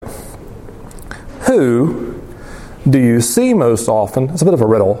Who do you see most often? It's a bit of a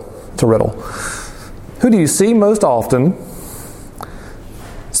riddle. It's a riddle. Who do you see most often,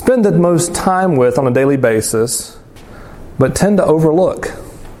 spend the most time with on a daily basis, but tend to overlook,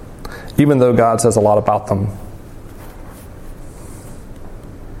 even though God says a lot about them?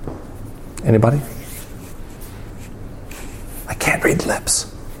 Anybody? I can't read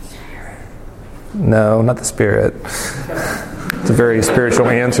lips. No, not the Spirit. It's a very spiritual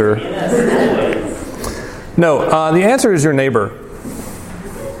answer. No, the answer is your neighbor.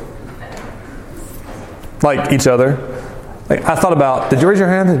 Like each other. Like I thought about, did you raise your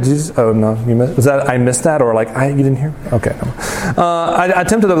hand? Oh no, you missed. Was that I missed that, or like you didn't hear? Okay. I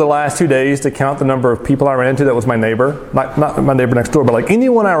attempted over the last 2 days to count the number of people I ran into that was my neighbor, not my neighbor next door, but like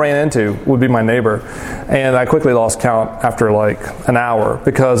anyone I ran into would be my neighbor, and I quickly lost count after like an hour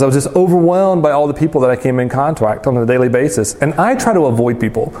because I was just overwhelmed by all the people that I came in contact on a daily basis, and I try to avoid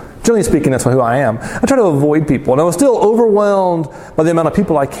people. Generally speaking, that's who I am. I try to avoid people, and I was still overwhelmed by the amount of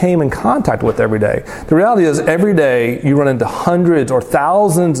people I came in contact with every day. The reality is, every day you run into hundreds or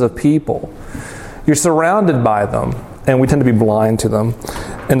thousands of people. You're surrounded by them, and we tend to be blind to them.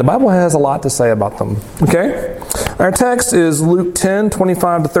 And the Bible has a lot to say about them. Okay? Our text is Luke 10,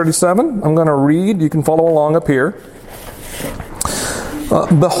 25 to 37. I'm going to read. You can follow along up here.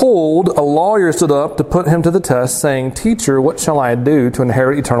 Behold, a lawyer stood up to put him to the test, saying, Teacher, what shall I do to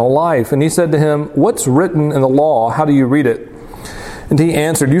inherit eternal life? And he said to him, What's written in the law? How do you read it? And he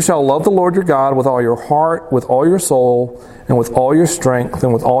answered, You shall love the Lord your God with all your heart, with all your soul, and with all your strength,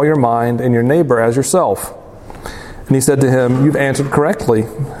 and with all your mind, and your neighbor as yourself. And he said to him, You've answered correctly.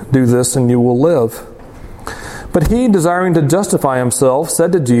 Do this, and you will live. But he, desiring to justify himself,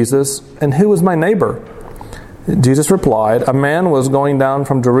 said to Jesus, And who is my neighbor? Jesus replied, A man was going down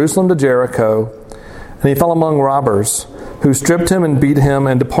from Jerusalem to Jericho, and he fell among robbers, who stripped him and beat him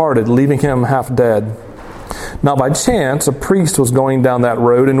and departed, leaving him half dead. Now by chance a priest was going down that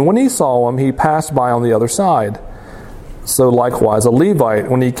road, and when he saw him, he passed by on the other side. So likewise a Levite,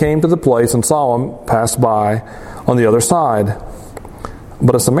 when he came to the place and saw him, passed by on the other side.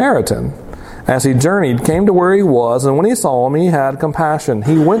 But a Samaritan, as he journeyed, came to where he was, and when he saw him, he had compassion.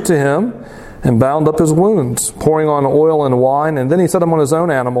 He went to him and bound up his wounds, pouring on oil and wine, and then he set him on his own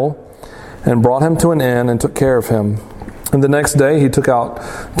animal and brought him to an inn and took care of him. And the next day he took out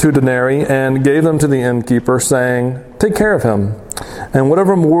 2 denarii and gave them to the innkeeper, saying, Take care of him, and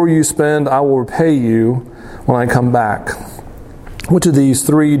whatever more you spend I will repay you when I come back. Which of these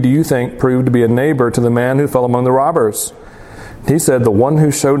 3 do you think proved to be a neighbor to the man who fell among the robbers? He said, The one who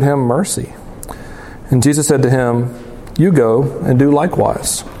showed him mercy. And Jesus said to him, You go and do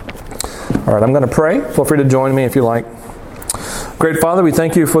likewise. All right, I'm going to pray. Feel free to join me if you like. Great Father, we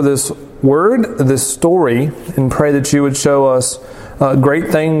thank you for this word, this story, and pray that you would show us great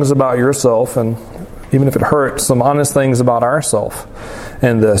things about yourself, and even if it hurts, some honest things about ourselves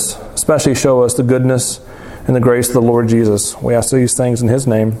in this. Especially show us the goodness and the grace of the Lord Jesus. We ask these things in His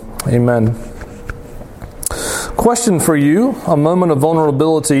name. Amen. Question for you, a moment of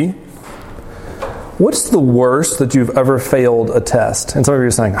vulnerability. What's the worst that you've ever failed a test? And some of you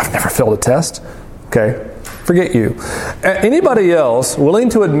are saying, I've never failed a test. Okay, forget you. Anybody else willing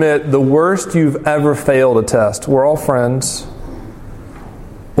to admit the worst you've ever failed a test? We're all friends.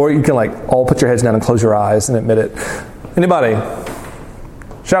 Or you can all put your heads down and close your eyes and admit it. Anybody?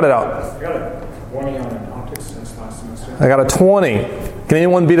 Shout it out. I got a 20 on an optics test last semester. I got a 20. Can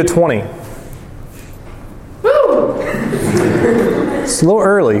anyone beat a 20? Woo! It's a little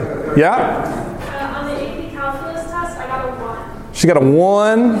early. Yeah? She got a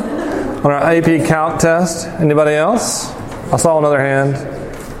 1 on our AP Calc test. Anybody else? I saw another hand.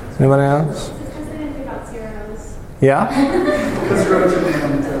 Anybody else? Because I didn't think about zeros. Yeah? I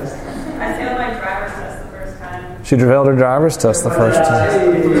failed my driver's test the first time. She failed her driver's test the first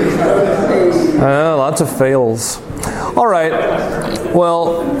time. Lots of fails. All right.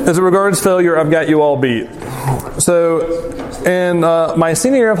 Well, as it regards failure, I've got you all beat. So, in my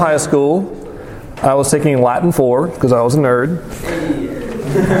senior year of high school, I was taking Latin 4 because I was a nerd.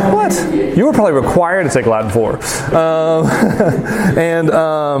 What? You were probably required to take Latin 4. And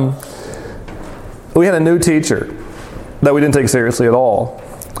we had a new teacher that we didn't take seriously at all.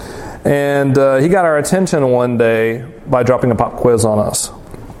 And he got our attention one day by dropping a pop quiz on us.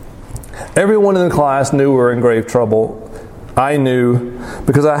 Everyone in the class knew we were in grave trouble. I knew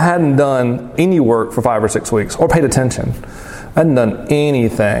because I hadn't done any work for 5 or 6 weeks or paid attention. I hadn't done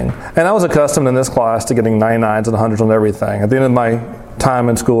anything. And I was accustomed in this class to getting 99s and 100s on everything. At the end of my time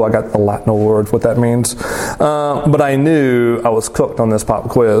in school, I got the Latin award, what that means. But I knew I was cooked on this pop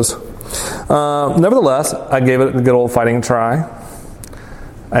quiz. Nevertheless, I gave it a good old fighting try.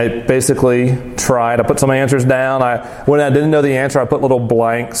 I basically tried. I put some answers down. When I didn't know the answer, I put little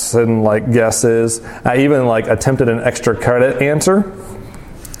blanks and guesses. I even attempted an extra credit answer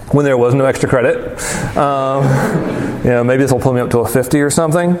when there was no extra credit. Maybe this will pull me up to a 50 or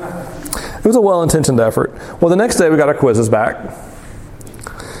something. It was a well-intentioned effort. Well, the next day we got our quizzes back.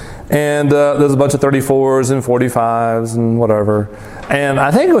 And there's a bunch of 34s and 45s and whatever. And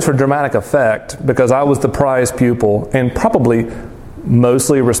I think it was for dramatic effect because I was the prize pupil and probably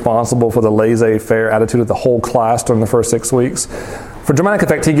mostly responsible for the laissez-faire attitude of the whole class during the first 6 weeks. For dramatic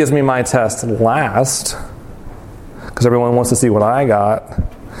effect, he gives me my test last because everyone wants to see what I got.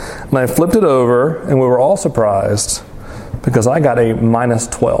 And I flipped it over, and we were all surprised because I got a minus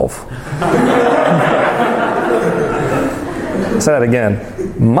 12. Say that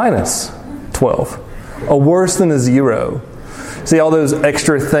again. Minus 12. A worse than a 0. See all those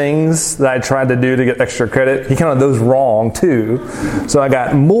extra things that I tried to do to get extra credit? He counted those wrong too. So I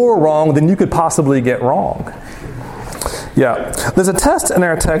got more wrong than you could possibly get wrong. Yeah. There's a test in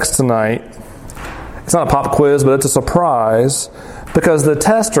our text tonight. It's not a pop quiz, but it's a surprise. Because the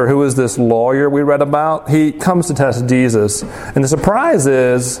tester, who is this lawyer we read about, he comes to test Jesus. And the surprise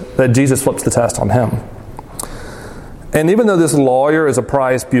is that Jesus flips the test on him. And even though this lawyer is a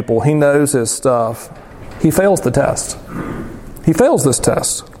prize pupil, he knows his stuff, he fails the test. He fails this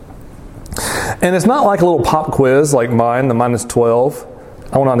test. And it's not like a little pop quiz like mine, the minus 12.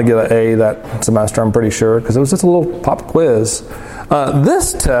 I went on to get an A that semester, I'm pretty sure, because it was just a little pop quiz.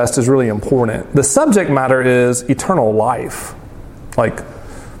 This test is really important. The subject matter is eternal life.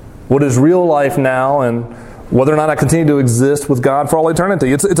 What is real life now and whether or not I continue to exist with God for all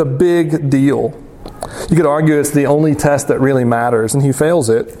eternity. It's a big deal. You could argue it's the only test that really matters, and he fails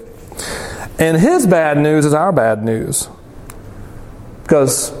it. And his bad news is our bad news.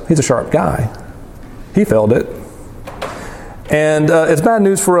 Because he's a sharp guy. He failed it. And it's bad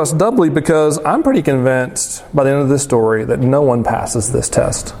news for us doubly because I'm pretty convinced by the end of this story that no one passes this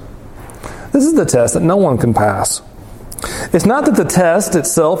test. This is the test that no one can pass. It's not that the test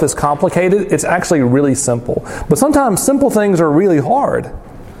itself is complicated. It's actually really simple. But sometimes simple things are really hard.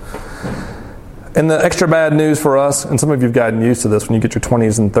 And the extra bad news for us, and some of you have gotten used to this when you get your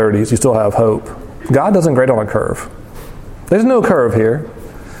 20s and 30s, you still have hope. God doesn't grade on a curve. There's no curve here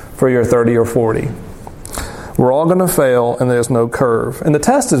for your 30 or 40. We're all going to fail, and there's no curve. And the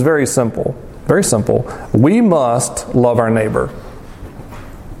test is very simple. Very simple. We must love our neighbor.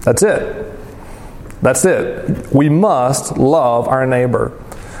 That's it. That's it. We must love our neighbor.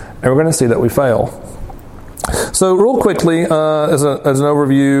 And we're going to see that we fail. So real quickly, as an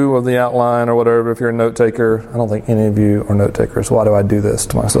overview of the outline or whatever, if you're a note taker, I don't think any of you are note takers. Why do I do this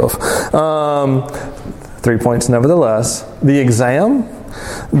to myself? 3 points nevertheless. The exam,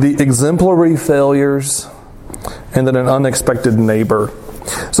 the exemplary failures, and then an unexpected neighbor.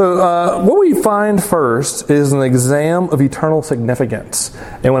 So what we find first is an exam of eternal significance.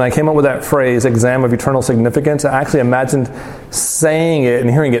 And when I came up with that phrase, exam of eternal significance, I actually imagined saying it and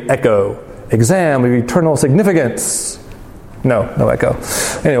hearing it echo. Exam of eternal significance. No echo.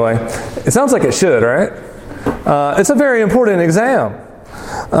 Anyway, it sounds like it should, right? It's a very important exam.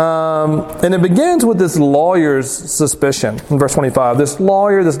 And it begins with this lawyer's suspicion. In verse 25, this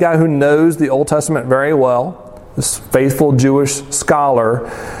lawyer, this guy who knows the Old Testament very well, this faithful Jewish scholar,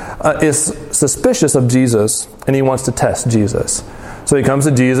 is suspicious of Jesus, and he wants to test Jesus. So he comes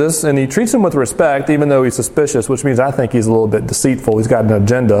to Jesus, and he treats him with respect, even though he's suspicious, which means I think he's a little bit deceitful. He's got an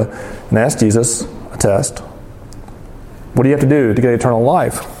agenda, and asks Jesus a test. What do you have to do to get eternal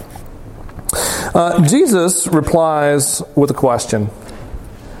life? Jesus replies with a question.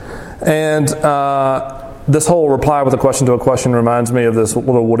 And this whole reply with a question to a question reminds me of this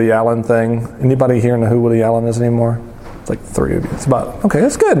little Woody Allen thing. Anybody here know who Woody Allen is anymore? It's like 3 of you. It's about, okay,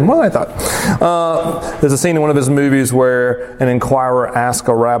 that's good, more than I thought. There's a scene in one of his movies where an inquirer asks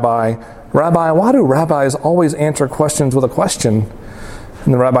a rabbi, "Rabbi, why do rabbis always answer questions with a question?"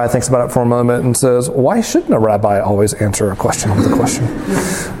 And the rabbi thinks about it for a moment and says, "Why shouldn't a rabbi always answer a question with a question?"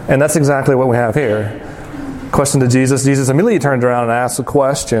 And that's exactly what we have here. Question to Jesus. Jesus immediately turns around and asks a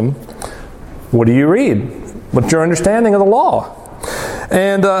question. What do you read? What's your understanding of the law?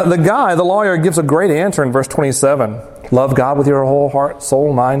 And the lawyer, gives a great answer in verse 27. Love God with your whole heart,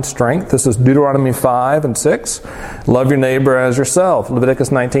 soul, mind, strength. This is Deuteronomy 5 and 6. Love your neighbor as yourself. Leviticus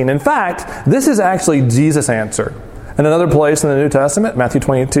 19. In fact, this is actually Jesus' answer. In another place in the New Testament, Matthew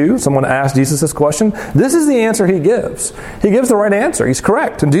 22, someone asked Jesus this question. This is the answer he gives. He gives the right answer. He's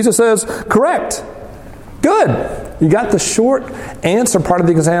correct. And Jesus says, correct. Good. You got the short answer part of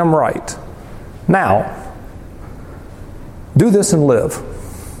the exam right. Now, do this and live.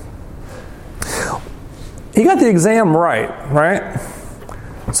 He got the exam right?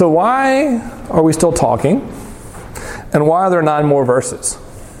 So why are we still talking? And why are there 9 more verses?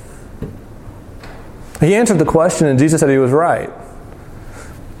 He answered the question and Jesus said he was right.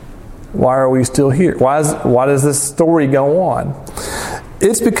 Why are we still here? Why does this story go on?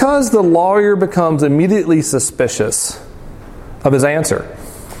 It's because the lawyer becomes immediately suspicious of his answer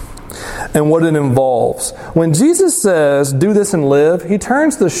and what it involves. When Jesus says, do this and live, he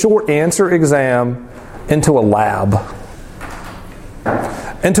turns the short answer exam into a lab,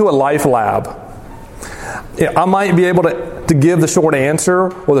 into a life lab. I might be able to give the short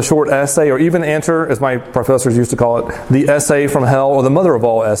answer or the short essay, or even answer, as my professors used to call it, the essay from hell or the mother of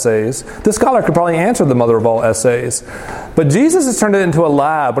all essays. This scholar could probably answer the mother of all essays. But Jesus has turned it into a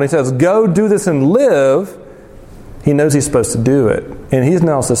lab. When he says, go do this and live, he knows he's supposed to do it. And he's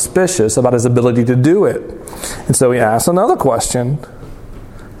now suspicious about his ability to do it. And so he asks another question.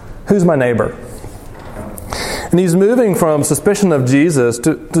 Who's my neighbor? And he's moving from suspicion of Jesus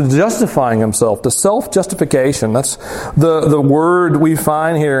to justifying himself, to self-justification. That's the word we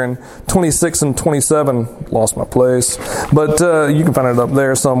find here in 26 and 27. Lost my place. But you can find it up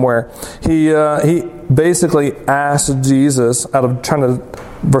there somewhere. He basically asked Jesus,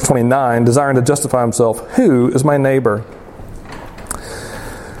 verse 29, desiring to justify himself, who is my neighbor?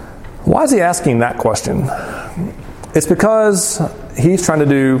 Why is he asking that question? It's because he's trying to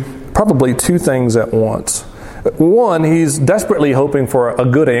do probably 2 things at once. One, he's desperately hoping for a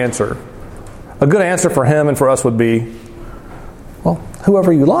good answer. A good answer for him and for us would be, well,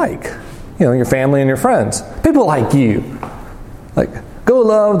 whoever you like. You know, your family and your friends. People like you. Like, go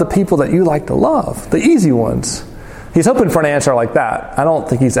love the people that you like to love. The easy ones. He's hoping for an answer like that. I don't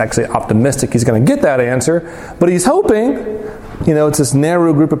think he's actually optimistic he's going to get that answer. But he's hoping, it's this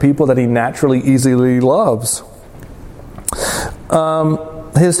narrow group of people that he naturally, easily loves.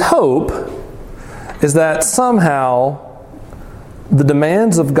 His hope is that somehow the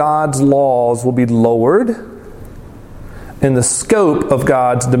demands of God's laws will be lowered and the scope of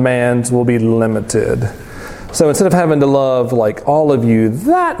God's demands will be limited. So instead of having to love like all of you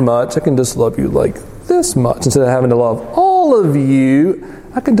that much, I can just love you like this much. Instead of having to love all of you,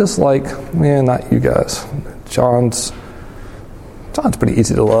 I can just not you guys. John's pretty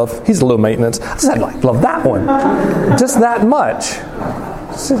easy to love. He's a low maintenance. I just have to love that one. Just that much.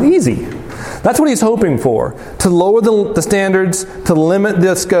 It's just easy. That's what he's hoping for. To lower the standards, to limit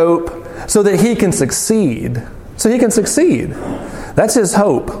the scope, so that he can succeed. That's his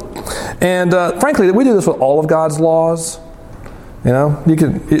hope. And frankly, we do this with all of God's laws. You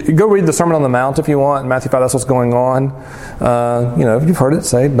can go read the Sermon on the Mount if you want. In Matthew 5, that's what's going on. You've heard it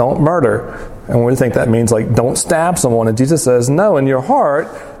say, don't murder. And we think that means don't stab someone. And Jesus says, no, in your heart,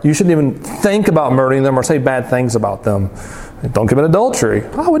 you shouldn't even think about murdering them or say bad things about them. Don't commit adultery.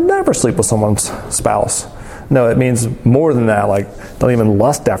 I would never sleep with someone's spouse. No, it means more than that. Don't even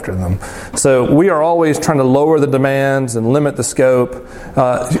lust after them. So we are always trying to lower the demands and limit the scope.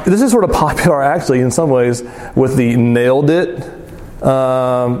 This is sort of popular, actually, in some ways, with the nailed it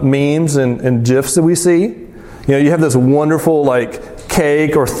memes and GIFs that we see. You have this wonderful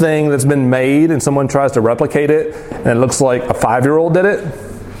cake or thing that's been made, and someone tries to replicate it, and it looks like a 5-year-old did it.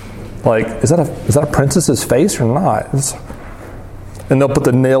 Is that a princess's face or not? And they'll put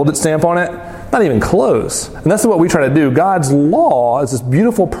the nailed it stamp on it. Not even close. And that's what we try to do. God's law is this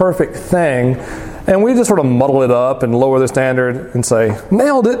beautiful, perfect thing, and we just sort of muddle it up and lower the standard and say,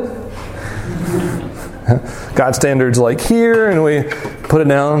 nailed it. God's standard's here, and we put it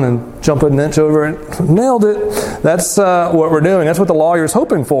down and jump an inch over it. Nailed it. That's what we're doing. That's what the lawyer's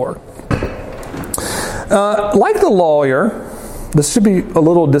hoping for. Like the lawyer, this should be a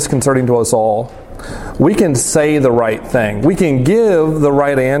little disconcerting to us all. We can say the right thing. We can give the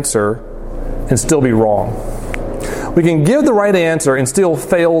right answer and still be wrong. We can give the right answer and still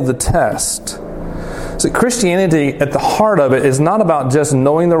fail the test. So Christianity, at the heart of it, is not about just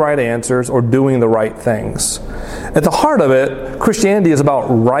knowing the right answers or doing the right things. At the heart of it, Christianity is about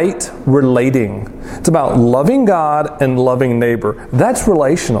right relating. It's about loving God and loving neighbor. That's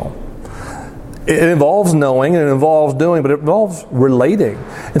relational. It involves knowing and it involves doing, but it involves relating.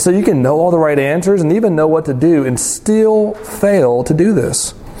 And so you can know all the right answers and even know what to do and still fail to do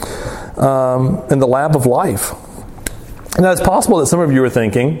this in the lab of life. Now, it's possible that some of you are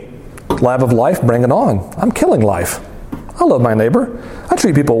thinking, lab of life, bring it on. I'm killing life. I love my neighbor. I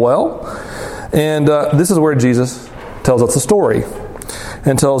treat people well. And this is where Jesus tells us the story.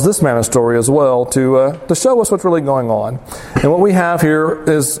 and tells this man a story as well to show us what's really going on. And what we have here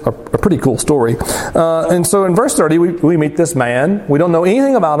is a pretty cool story. And so in verse 30, we meet this man. We don't know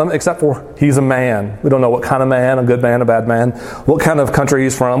anything about him except for he's a man. We don't know what kind of man, a good man, a bad man, what kind of country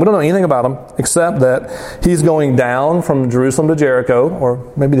he's from. We don't know anything about him except that he's going down from Jerusalem to Jericho,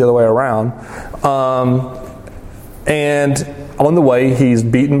 or maybe the other way around. And on the way, he's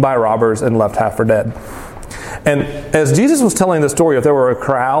beaten by robbers and left half for dead. And as Jesus was telling the story, if there were a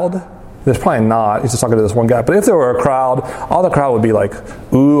crowd, there's probably not, he's just talking to this one guy, but if there were a crowd, all the crowd would be like,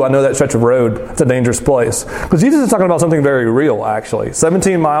 ooh, I know that stretch of road. It's a dangerous place. Because Jesus is talking about something very real, actually.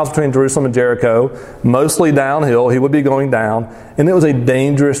 17 miles between Jerusalem and Jericho, mostly downhill. He would be going down. And it was a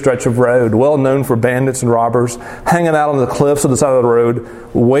dangerous stretch of road, well known for bandits and robbers, hanging out on the cliffs of the side of the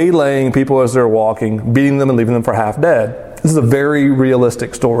road, waylaying people as they're walking, beating them and leaving them for half dead. This is a very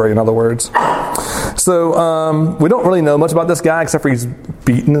realistic story, in other words. So we don't really know much about this guy except for he's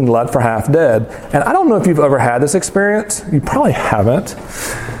beaten and left for half dead. And I don't know if you've ever had this experience. You probably haven't.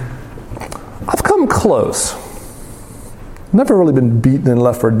 I've come close. Never really been beaten and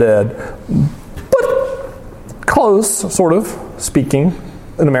left for dead. But close, sort of, speaking,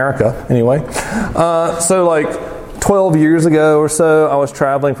 in America anyway. So like 12 years ago or so, I was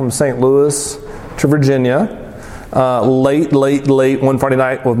traveling from St. Louis to Virginia. Late one Friday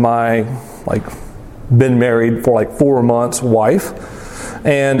night with my, been married for 4 months wife.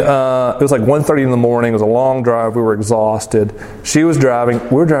 And it was 1:30 in the morning. It was a long drive. We were exhausted. She was driving.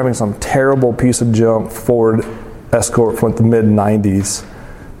 We were driving some terrible piece of junk Ford Escort from the mid-90s.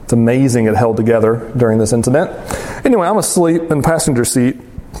 It's amazing it held together during this incident. Anyway, I'm asleep in the passenger seat.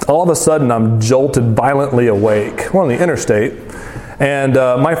 All of a sudden, I'm jolted violently awake. We're on the interstate. And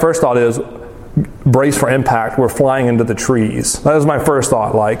my first thought is, brace for impact, we're flying into the trees. That was my first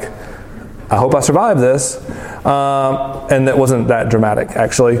thought, I hope I survive this. And it wasn't that dramatic,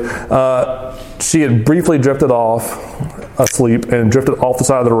 actually. She had briefly drifted off asleep and drifted off the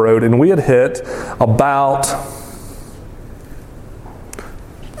side of the road, and we had hit about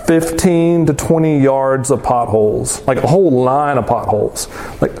 15 to 20 yards of potholes, a whole line of potholes.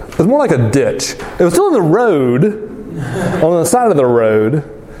 It was more like a ditch. It was still in the road, on the side of the road,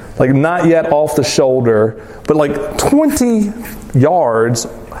 not yet off the shoulder, but 20 yards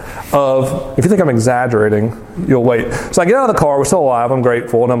of, if you think I'm exaggerating, you'll wait. So I get out of the car, we're still alive, I'm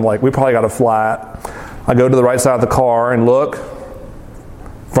grateful, and I'm we probably got a flat. I go to the right side of the car and look,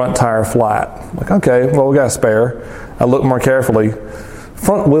 front tire flat. Okay, well, we got a spare. I look more carefully.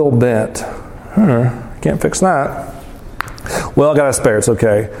 Front wheel bent. Can't fix that. Well, I got a spare, it's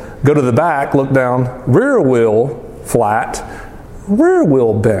okay. Go to the back, look down, rear wheel flat, rear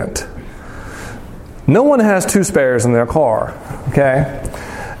wheel bent. No one has two spares in their car, okay?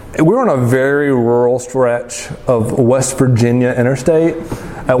 We're on a very rural stretch of West Virginia interstate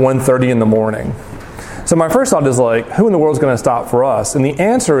at 1:30 in the morning. So my first thought is who in the world is going to stop for us? And the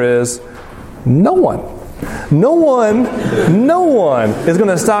answer is no one. No one is going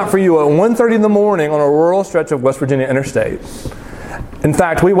to stop for you at 1:30 in the morning on a rural stretch of West Virginia interstate. In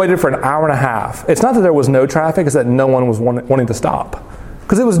fact, we waited for an hour and a half. It's not that there was no traffic, it's that no one was wanting to stop.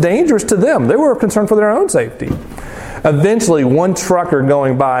 Because it was dangerous to them. They were concerned for their own safety. Eventually, one trucker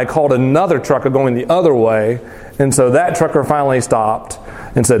going by called another trucker going the other way, and so that trucker finally stopped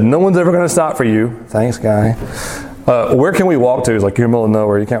and said, no one's ever going to stop for you. Thanks, guy. Where can we walk to? He's you're in the middle of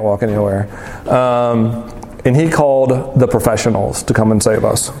nowhere. You can't walk anywhere. And he called the professionals to come and save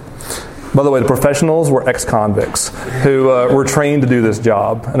us. By the way, the professionals were ex-convicts who were trained to do this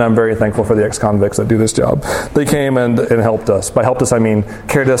job, and I'm very thankful for the ex-convicts that do this job. They came and helped us. By helped us, I mean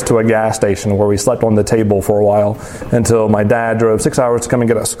carried us to a gas station where we slept on the table for a while until my dad drove 6 hours to come and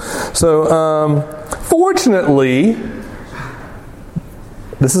get us. So, fortunately,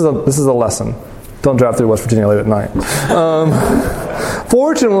 this is a lesson. Don't drive through West Virginia late at night.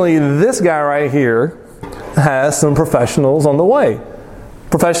 Fortunately, this guy right here has some professionals on the way.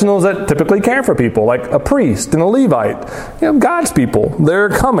 Professionals that typically care for people, like a priest and a Levite. God's people. They're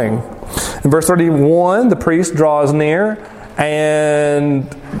coming. In verse 31, the priest draws near, and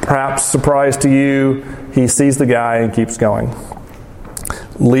perhaps surprise to you, he sees the guy and keeps going.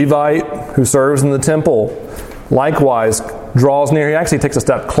 Levite, who serves in the temple, likewise draws near. He actually takes a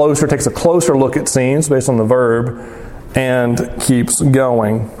step closer, takes a closer look, it seems, based on the verb, and keeps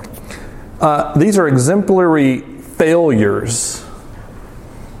going. These are exemplary failures.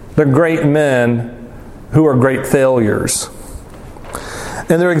 They're great men who are great failures.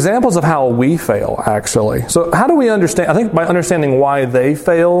 And they're examples of how we fail, actually. So how do we understand? I think by understanding why they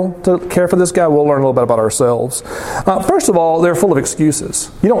fail to care for this guy, we'll learn a little bit about ourselves. First of all, they're full of excuses.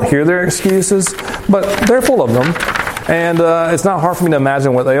 You don't hear their excuses, but they're full of them. And it's not hard for me to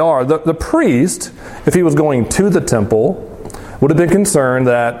imagine what they are. The priest, if he was going to the temple, would have been concerned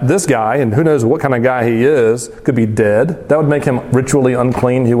that this guy, and who knows what kind of guy he is, could be dead. That would make him ritually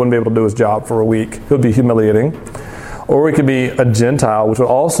unclean. He wouldn't be able to do his job for a week. It would be humiliating. Or he could be a Gentile, which would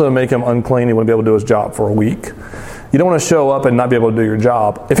also make him unclean. He wouldn't be able to do his job for a week. You don't want to show up and not be able to do your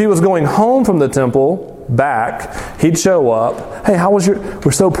job. If he was going home from the temple, back, he'd show up. Hey, how was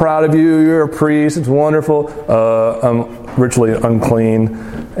we're so proud of you. You're a priest. It's wonderful. I'm ritually unclean,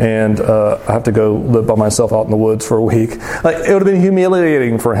 and I have to go live by myself out in the woods for a week. Like, it would have been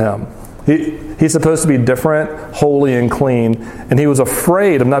humiliating for him. He's supposed to be different, holy, and clean, and he was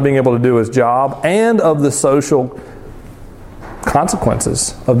afraid of not being able to do his job and of the social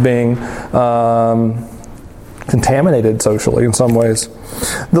consequences of being contaminated socially in some ways.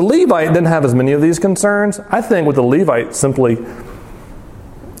 The Levite didn't have as many of these concerns. I think what the Levite simply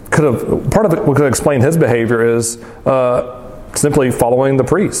part of it what could explain his behavior is simply following the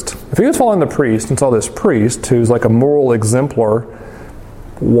priest. If he was following the priest and saw this priest who's like a moral exemplar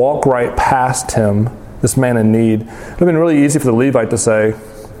walk right past him, this man in need, it would have been really easy for the Levite to say,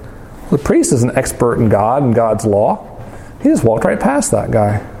 the priest is an expert in God and God's law. He just walked right past that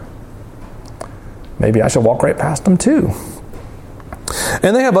guy. Maybe I should walk right past him too.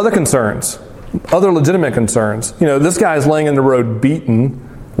 And they have other concerns, other legitimate concerns. You know, this guy's laying in the road beaten.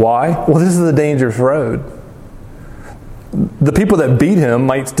 Why? Well, this is a dangerous road. The people that beat him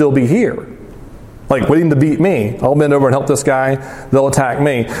might still be here, like waiting to beat me. I'll bend over and help this guy. They'll attack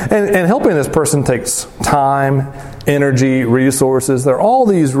me. And helping this person takes time, energy, resources. There are all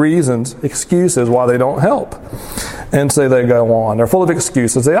these reasons, excuses why they don't help. And so they go on. They're full of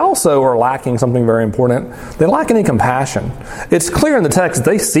excuses. They also are lacking something very important. They lack any compassion. It's clear in the text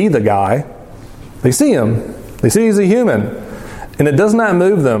they see the guy. They see him. They see he's a human. And it does not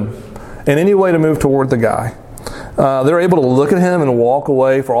move them in any way to move toward the guy. They're able to look at him and walk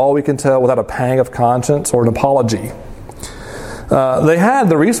away, for all we can tell, without a pang of conscience or an apology. They had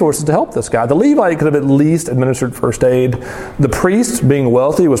the resources to help this guy. The Levite could have at least administered first aid. The priest, being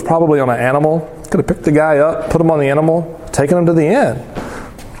wealthy, was probably on an animal. Could have picked the guy up, put him on the animal, taken him to the inn.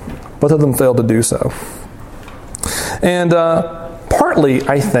 Both of them failed to do so. And partly,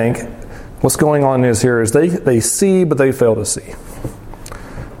 I think, what's going on is they see, but they fail to see.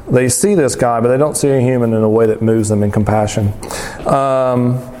 They see this guy, but they don't see a human in a way that moves them in compassion.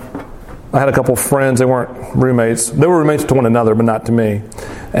 I had a couple of friends. They weren't roommates. They were roommates to one another, but not to me.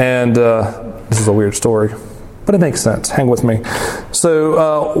 And this is a weird story, but it makes sense. Hang with me.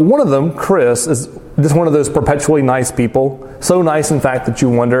 So one of them, Chris, is just one of those perpetually nice people. So nice, in fact, that you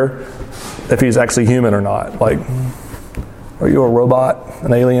wonder if he's actually human or not. Like, are you a robot,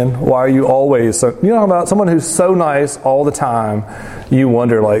 an alien? Why are you always so... You know about someone who's so nice all the time, you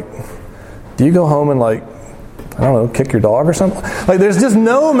wonder, like, do you go home and, like, I don't know, kick your dog or something? Like, there's just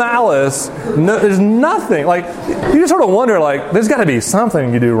no malice. There's nothing. Like, you just sort of wonder, like, there's got to be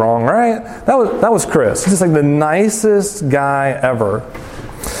something you do wrong, right? That was Chris. He's just like the nicest guy ever.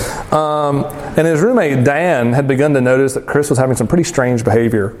 And his roommate, Dan, had begun to notice that Chris was having some pretty strange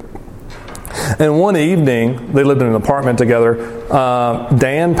behavior. And one evening, they lived in an apartment together,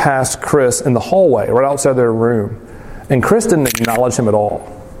 Dan passed Chris in the hallway, right outside their room. And Chris didn't acknowledge him at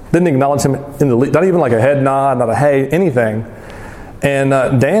all. Didn't acknowledge him not even like a head nod, not a hey, anything. And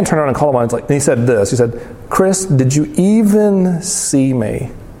Dan turned around and called him on. And he said this. He said, "Chris, did you even see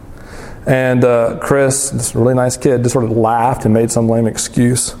me?" And Chris, this really nice kid, just sort of laughed and made some lame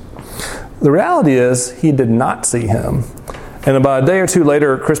excuse. The reality is he did not see him. And about a day or two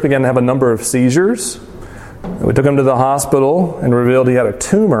later, Chris began to have a number of seizures. We took him to the hospital and revealed he had a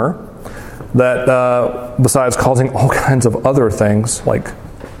tumor that, besides causing all kinds of other things, like,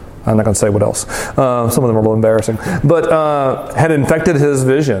 I'm not going to say what else. Some of them are a little embarrassing. But had infected his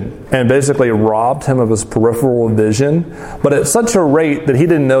vision and basically robbed him of his peripheral vision, but at such a rate that he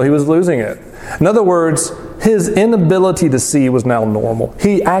didn't know he was losing it. In other words, his inability to see was now normal.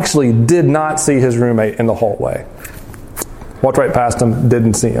 He actually did not see his roommate in the hallway. Walked right past him,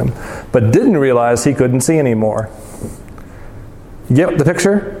 didn't see him. But didn't realize he couldn't see anymore. You get the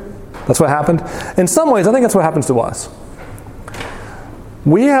picture? That's what happened. In some ways, I think that's what happens to us.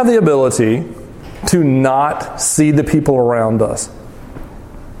 We have the ability to not see the people around us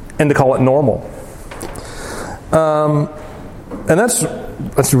and to call it normal. And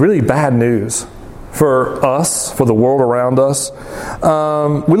that's really bad news for us, for the world around us.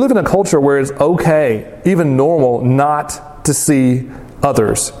 We live in a culture where it's okay, even normal, not to see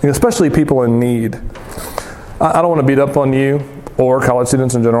others, especially people in need. I don't want to beat up on you or college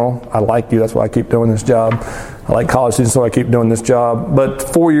students in general. I like you, that's why I keep doing this job. I like college students, so I keep doing this job. But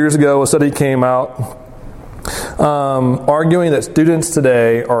 4 years ago, a study came out arguing that students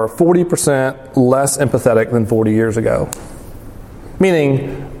today are 40% less empathetic than 40 years ago.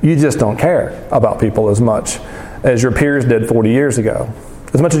 Meaning, you just don't care about people as much as your peers did 40 years ago.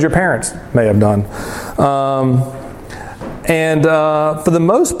 As much as your parents may have done. For the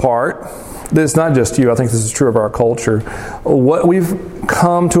most part, it's not just you, I think this is true of our culture. What we've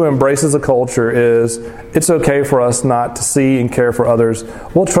come to embrace as a culture is it's okay for us not to see and care for others.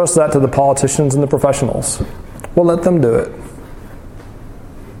 We'll trust that to the politicians and the professionals. We'll let them do it.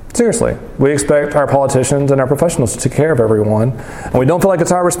 Seriously, we expect our politicians and our professionals to take care of everyone, and we don't feel like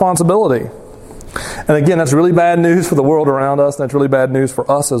it's our responsibility. And again, that's really bad news for the world around us, and that's really bad news for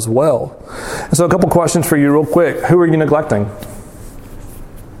us as well. And so a couple questions for you real quick. Who are you neglecting?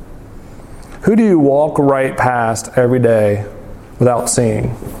 Who do you walk right past every day without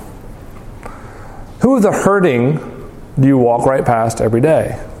seeing? Who of the hurting do you walk right past every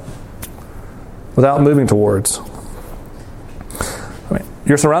day without moving towards?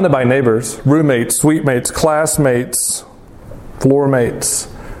 You're surrounded by neighbors, roommates, suite mates, classmates, floor mates,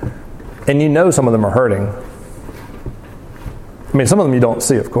 and you know some of them are hurting. I mean, some of them you don't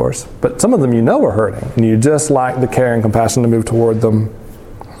see, of course, but some of them you know are hurting, and you just lack the care and compassion to move toward them.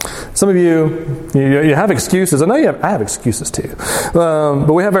 Some of you have excuses. I know I have excuses too,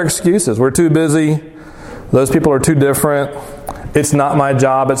 but we have our excuses. We're too busy. Those people are too different. It's not my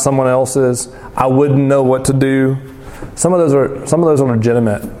job, it's someone else's. I wouldn't know what to do. Some of those are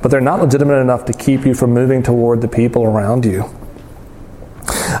legitimate, but they're not legitimate enough to keep you from moving toward the people around you.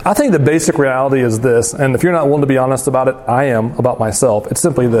 I think the basic reality is this, and if you're not willing to be honest about it, I am about myself. It's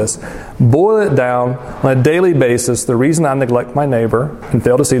simply this. Boil it down on a daily basis. The reason I neglect my neighbor and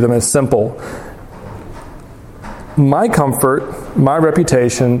fail to see them is simple. My comfort, my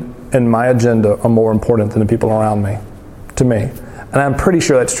reputation, and my agenda are more important than the people around me, to me. And I'm pretty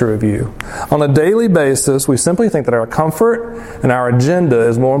sure that's true of you. On a daily basis, we simply think that our comfort and our agenda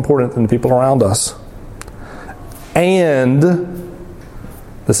is more important than the people around us. And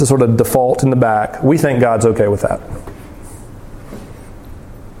this is sort of default in the back. We think God's okay with that.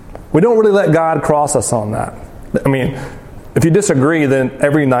 We don't really let God cross us on that. I mean, if you disagree, then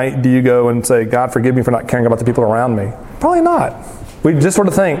every night do you go and say, God, forgive me for not caring about the people around me? Probably not. We just sort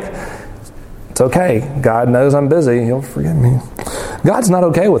of think, it's okay. God knows I'm busy. He'll forgive me. God's not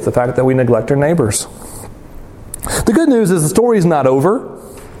okay with the fact that we neglect our neighbors. The good news is the story's not over.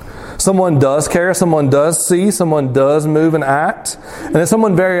 Someone does care, someone does see, someone does move and act, and it's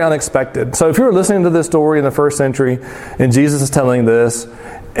someone very unexpected. So if you were listening to this story in the first century, and Jesus is telling this,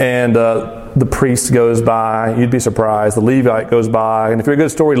 and the priest goes by, you'd be surprised. The Levite goes by, and if you're a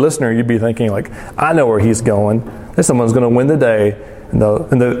good story listener, you'd be thinking, like, I know where he's going. There's someone's going to win the day, and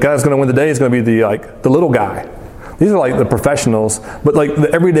the guy that's going to win the day is going to be the little guy. These are like the professionals, but like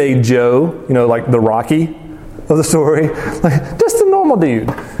the everyday Joe, like the Rocky of the story, like just a normal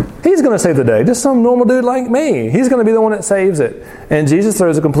dude. He's going to save the day. Just some normal dude like me. He's going to be the one that saves it. And Jesus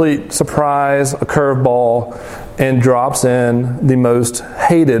throws a complete surprise, a curveball, and drops in the most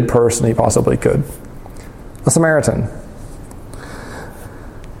hated person he possibly could. A Samaritan.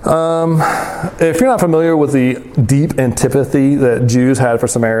 If you're not familiar with the deep antipathy that Jews had for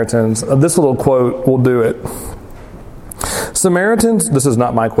Samaritans, this little quote will do it. Samaritans, this is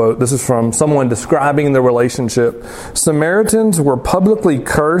not my quote, this is from someone describing the relationship. Samaritans were publicly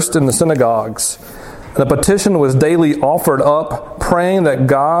cursed in the synagogues. And a petition was daily offered up, praying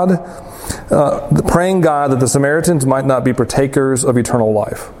God that the Samaritans might not be partakers of eternal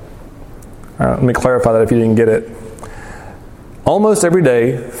life. All right, let me clarify that if you didn't get it. Almost every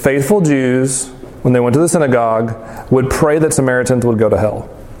day, faithful Jews, when they went to the synagogue, would pray that Samaritans would go to hell.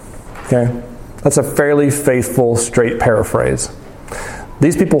 Okay? That's a fairly faithful, straight paraphrase.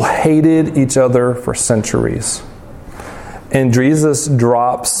 These people hated each other for centuries. And Jesus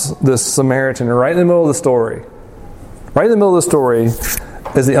drops this Samaritan right in the middle of the story. Right in the middle of the story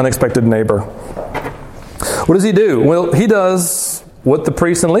is the unexpected neighbor. What does he do? Well, he does what the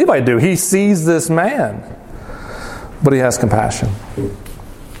priest and Levite do. He sees this man, but he has compassion.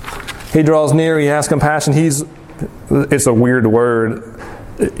 He draws near, he has compassion. It's a weird word.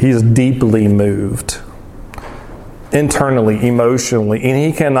 He's deeply moved. Internally, emotionally, and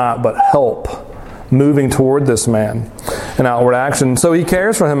he cannot but help moving toward this man in outward action. So he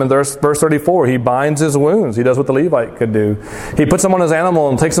cares for him in verse 34. He binds his wounds. He does what the Levite could do. He puts him on his animal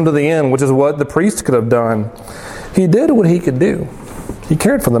and takes him to the inn, which is what the priest could have done. He did what he could do. He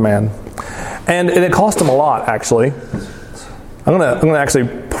cared for the man. And it cost him a lot, actually. I'm gonna actually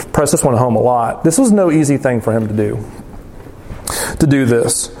press this one home a lot. This was no easy thing for him to do. To do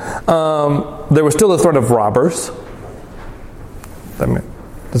this. There was still the threat of robbers.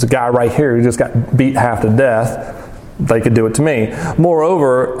 there's a guy right here who just got beat half to death. They could do it to me.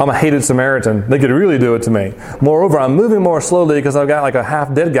 Moreover, I'm a hated Samaritan. They could really do it to me. Moreover, I'm moving more slowly because I've got like a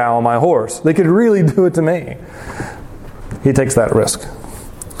half-dead guy on my horse. They could really do it to me. He takes that risk.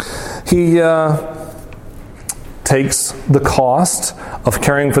 He takes the cost of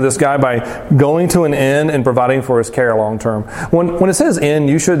caring for this guy by going to an inn and providing for his care long term. When it says inn,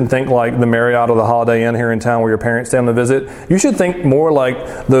 you shouldn't think like the Marriott or the Holiday Inn here in town where your parents stay on the visit. You should think more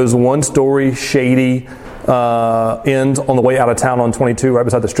like those one-story, shady inns on the way out of town on 22 right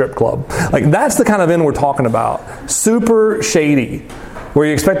beside the strip club. Like, that's the kind of inn we're talking about. Super shady, where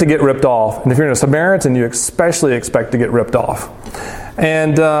you expect to get ripped off. And if you're in a Samaritan, you especially expect to get ripped off.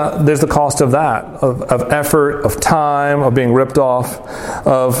 And there's the cost of that, of effort, of time, of being ripped off,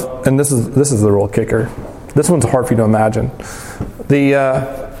 and this is the real kicker. This one's hard for you to imagine.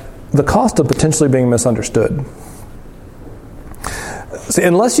 The cost of potentially being misunderstood. See,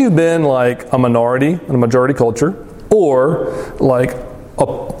 unless you've been like a minority in a majority culture, or like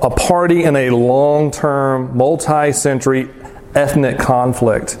a party in a long-term, multi-century ethnic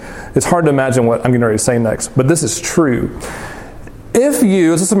conflict, it's hard to imagine what I'm getting ready to say next. But this is true. If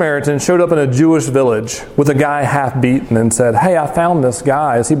you, as a Samaritan, showed up in a Jewish village with a guy half-beaten and said, hey, I found this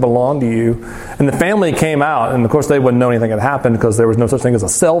guy, does he belong to you? And the family came out, and of course they wouldn't know anything had happened because there was no such thing as a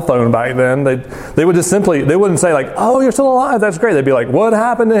cell phone back then. They would just simply, they wouldn't say like, oh, you're still alive, that's great. They'd be like, what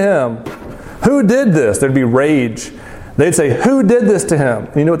happened to him? Who did this? There'd be rage. They'd say, who did this to him?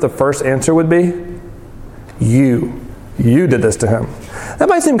 And you know what the first answer would be? You. You did this to him. That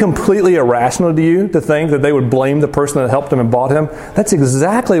might seem completely irrational to you to think that they would blame the person that helped him and bought him. That's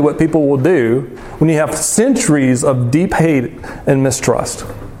exactly what people will do when you have centuries of deep hate and mistrust.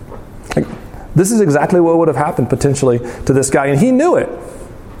 Like, this is exactly what would have happened potentially to this guy, and he knew it.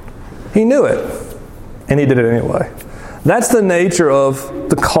 He knew it, and he did it anyway. That's the nature of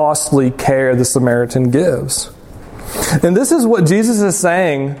the costly care the Samaritan gives. And this is what Jesus is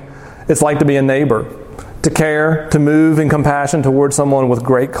saying it's like to be a neighbor. To care, to move in compassion towards someone with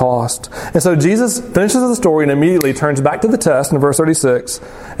great cost. And so Jesus finishes the story and immediately turns back to the test in verse 36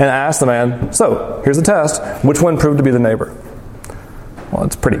 and asks the man, so, here's the test. Which one proved to be the neighbor? Well,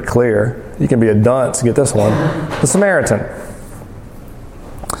 it's pretty clear. You can be a dunce to get this one. The Samaritan.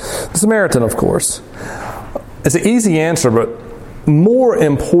 The Samaritan, of course. It's an easy answer, but more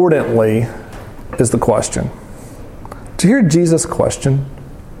importantly is the question. Do you hear Jesus' question?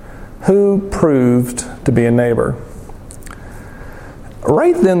 Who proved to be a neighbor?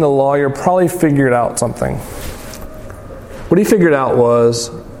 Right then, the lawyer probably figured out something. What he figured out was,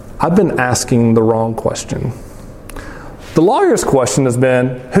 I've been asking the wrong question. The lawyer's question has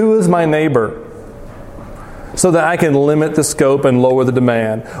been, who is my neighbor? So that I can limit the scope and lower the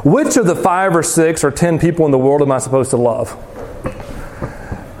demand. Which of the 5 or 6 or 10 people in the world am I supposed to love?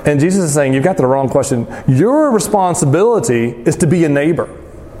 And Jesus is saying, you've got the wrong question. Your responsibility is to be a neighbor.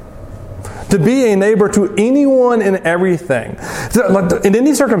 To be a neighbor to anyone and everything. In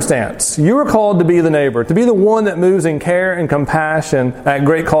any circumstance, you are called to be the neighbor, to be the one that moves in care and compassion at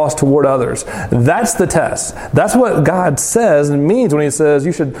great cost toward others. That's the test. That's what God says and means when He says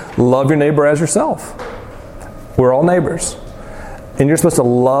you should love your neighbor as yourself. We're all neighbors. And you're supposed to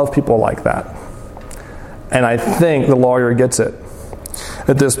love people like that. And I think the lawyer gets it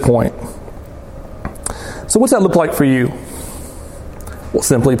at this point. So what's that look like for you? Well,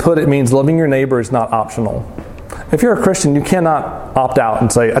 simply put, it means loving your neighbor is not optional. If you're a Christian, you cannot opt out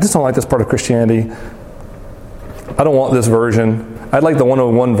and say, I just don't like this part of Christianity. I don't want this version. I'd like the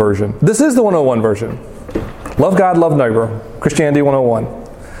 101 version. This is the 101 version. Love God, love neighbor. Christianity 101.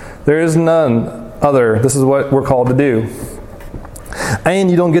 There is none other. This is what we're called to do. And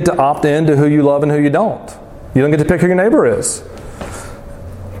you don't get to opt in to who you love and who you don't. You don't get to pick who your neighbor is.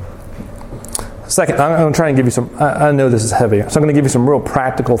 Second, I'm going to try and give you some, I know this is heavy, so I'm going to give you some real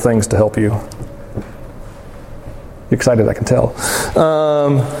practical things to help you. You're excited, I can tell.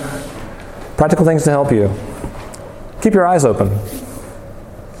 Practical things to help you. Keep your eyes open.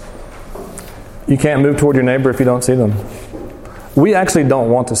 You can't move toward your neighbor if you don't see them. We actually don't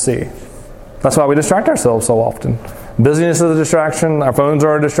want to see. That's why we distract ourselves so often. Busyness is a distraction. Our phones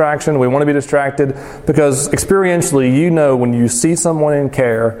are a distraction. We want to be distracted because experientially, you know when you see someone in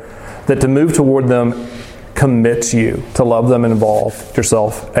care that to move toward them commits you to love them and involve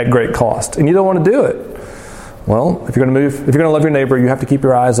yourself at great cost. And you don't want to do it. Well, if you're going to love your neighbor, you have to keep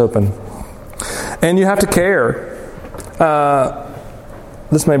your eyes open. And you have to care.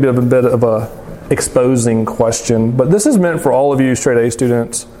 This may be a bit of a exposing question, but this is meant for all of you straight A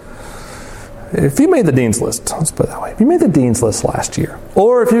students. If you made the Dean's List, let's put it that way. If you made the Dean's List last year,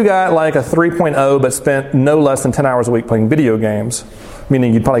 or if you got like a 3.0 but spent no less than 10 hours a week playing video games,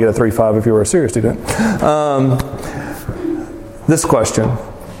 meaning you'd probably get a 3.5 if you were a serious student. This question.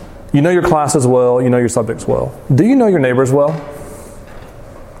 You know your classes well, you know your subjects well. Do you know your neighbors well?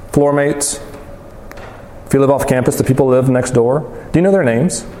 Floor mates? If you live off campus, the people who live next door, do you know their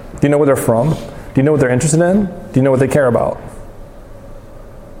names? Do you know where they're from? Do you know what they're interested in? Do you know what they care about?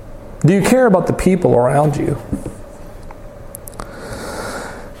 Do you care about the people around you?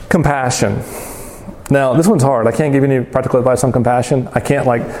 Compassion. Now, this one's hard. I can't give you any practical advice on compassion. I can't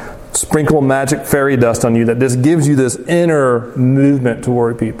sprinkle magic fairy dust on you that just gives you this inner movement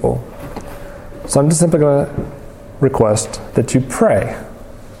toward people. So I'm just simply going to request that you pray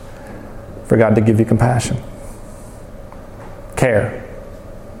for God to give you compassion. Care.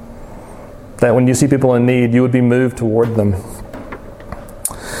 That when you see people in need, you would be moved toward them.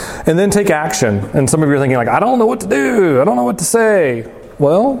 And then take action. And some of you are thinking I don't know what to do. I don't know what to say.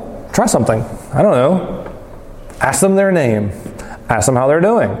 Well, try something. I don't know. Ask them their name. Ask them how they're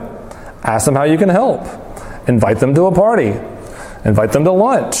doing. Ask them how you can help. Invite them to a party. Invite them to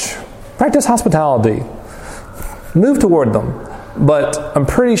lunch. Practice hospitality. Move toward them. But I'm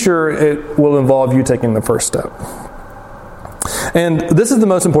pretty sure it will involve you taking the first step. And this is the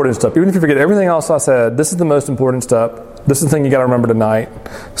most important step. Even if you forget everything else I said, this is the most important step. This is the thing you got to remember tonight.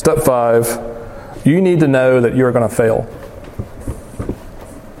 Step 5, you need to know that you're going to fail.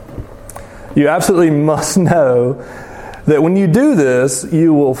 You absolutely must know that when you do this,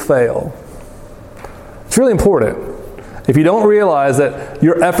 you will fail. It's really important. If you don't realize that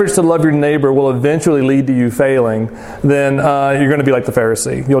your efforts to love your neighbor will eventually lead to you failing, then you're going to be like the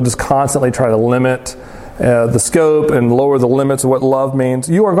Pharisee. You'll just constantly try to limit the scope and lower the limits of what love means.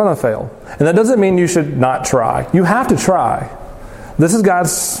 You are going to fail. And that doesn't mean you should not try. You have to try. This is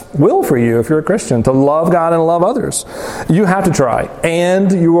God's will for you if you're a Christian, to love God and love others. You have to try,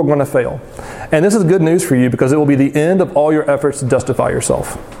 and you are going to fail. And this is good news for you because it will be the end of all your efforts to justify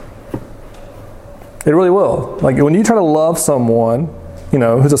yourself. It really will. When you try to love someone,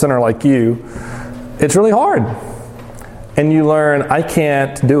 who's a sinner like you, it's really hard. And you learn, I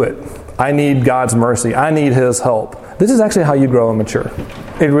can't do it. I need God's mercy. I need His help. This is actually how you grow and mature.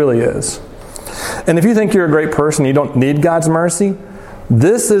 It really is. And if you think you're a great person, you don't need God's mercy,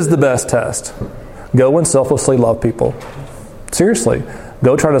 this is the best test. Go and selflessly love people. Seriously.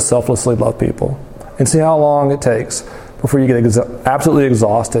 Go try to selflessly love people. And see how long it takes before you get absolutely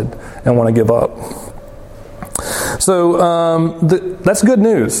exhausted and want to give up. So that's good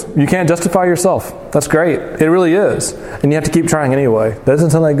news. You can't justify yourself. That's great. It really is. And you have to keep trying anyway. That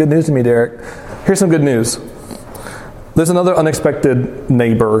doesn't sound like good news to me, Derek. Here's some good news. There's another unexpected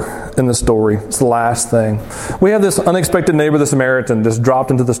neighbor in the story. It's the last thing. We have this unexpected neighbor, the Samaritan, just dropped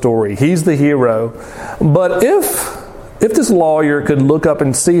into the story. He's the hero. But if this lawyer could look up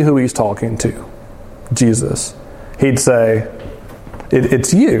and see who he's talking to, Jesus, he'd say,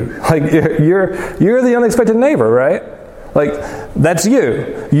 it's you. You're the unexpected neighbor, right? That's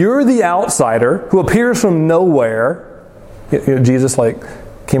you. You're the outsider who appears from nowhere. Jesus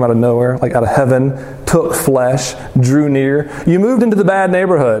came out of nowhere, out of heaven, took flesh, drew near. You moved into the bad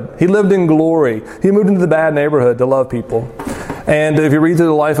neighborhood. He lived in glory. He moved into the bad neighborhood to love people. And if you read through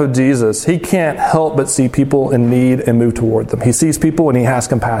the life of Jesus, He can't help but see people in need and move toward them. He sees people and He has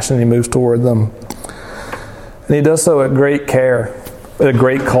compassion and He moves toward them. And He does so at great care, at a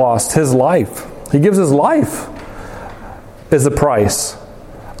great cost. His life. He gives His life as the price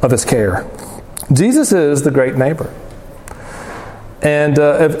of His care. Jesus is the great neighbor. And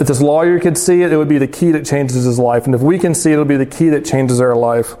if this lawyer could see it, it would be the key that changes his life. And if we can see it, it'll be the key that changes our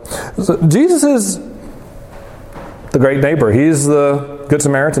life. So Jesus is the great neighbor. He's the Good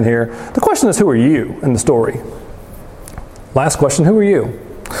Samaritan here. The question is, who are you in the story? Last question, who are you?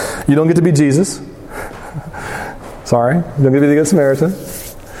 You don't get to be Jesus. Sorry, you don't get to be the Good Samaritan.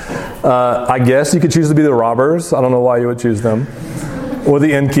 I guess you could choose to be the robbers. I don't know why you would choose them. Or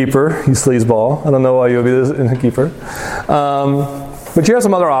the innkeeper, you sleazeball. I don't know why you would be the innkeeper. But you have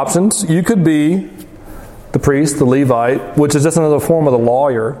some other options. You could be the priest, the Levite, which is just another form of the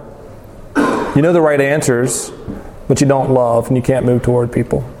lawyer. You know the right answers, but you don't love and you can't move toward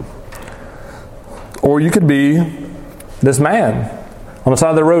people. Or you could be this man on the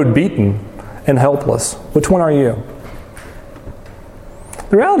side of the road, beaten and helpless. Which one are you?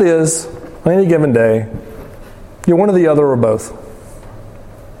 The reality is, on any given day, you're one or the other or both.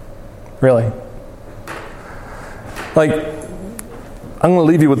 Really. I'm going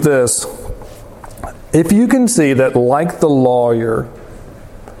to leave you with this. If you can see that, like the lawyer,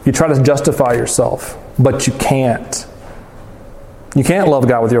 you try to justify yourself, but you can't. You can't love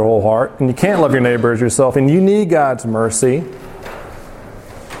God with your whole heart, and you can't love your neighbor as yourself, and you need God's mercy,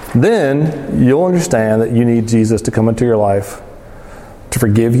 then you'll understand that you need Jesus to come into your life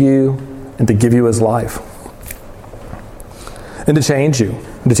forgive you and to give you his life. And to change you,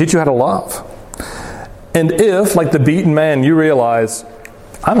 and to teach you how to love. And if, like the beaten man, you realize,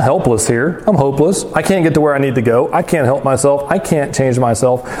 I'm helpless here. I'm hopeless. I can't get to where I need to go. I can't help myself. I can't change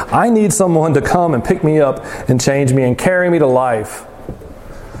myself. I need someone to come and pick me up and change me and carry me to life.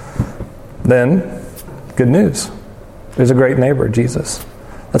 Then, good news. There's a great neighbor, Jesus.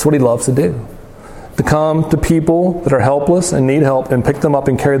 That's what he loves to do. To come to people that are helpless and need help and pick them up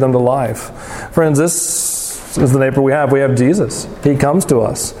and carry them to life. Friends, this is the neighbor we have. We have Jesus. He comes to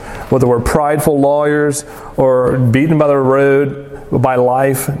us. Whether we're prideful lawyers or beaten by the road, by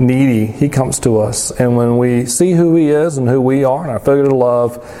life, needy, he comes to us. And when we see who he is and who we are and our failure to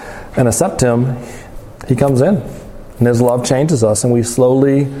love and accept him, he comes in. And his love changes us and we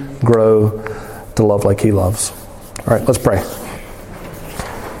slowly grow to love like he loves. All right, let's pray.